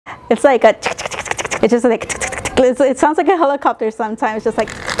It's like a, it's just like, it sounds like a helicopter sometimes, just like.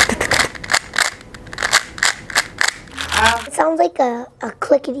 It sounds like a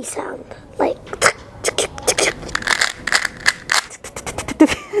clickety sound, like.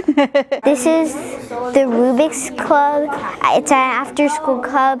 This is the Rubik's Club. It's an after-school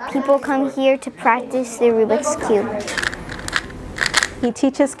club. People come here to practice the Rubik's Cube. He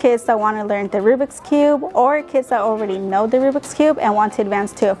teaches kids that want to learn the Rubik's Cube or kids that already know the Rubik's Cube and want to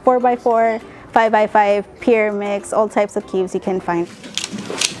advance to a 4x4, 5x5, pyramid, all types of cubes you can find.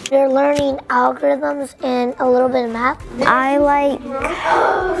 They're learning algorithms and a little bit of math. I like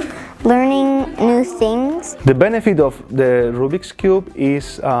learning new things. The benefit of the Rubik's Cube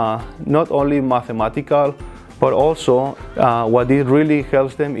is not only mathematical, but also what it really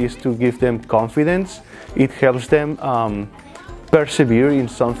helps them is to give them confidence. It helps them persevere in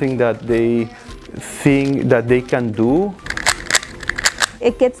something that they think that they can do.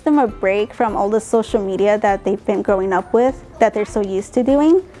 It gets them a break from all the social media that they've been growing up with, that they're so used to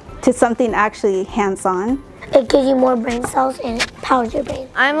doing, to something actually hands-on. It gives you more brain cells and it powers your brain.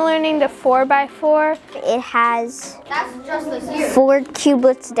 I'm learning the 4x4. It has 4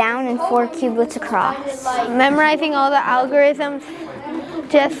 cubelets down and 4 cubelets across. Memorizing all the algorithms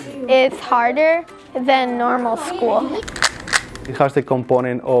just is harder than normal school. It has the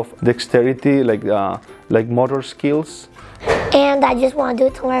component of dexterity, like motor skills. And I just want to do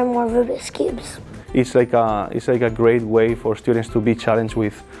it to learn more Rubik's Cubes. It's like a great way for students to be challenged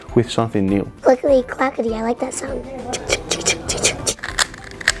with something new. Clickety clackety, I like that sound.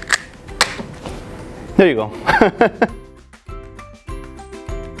 There you go.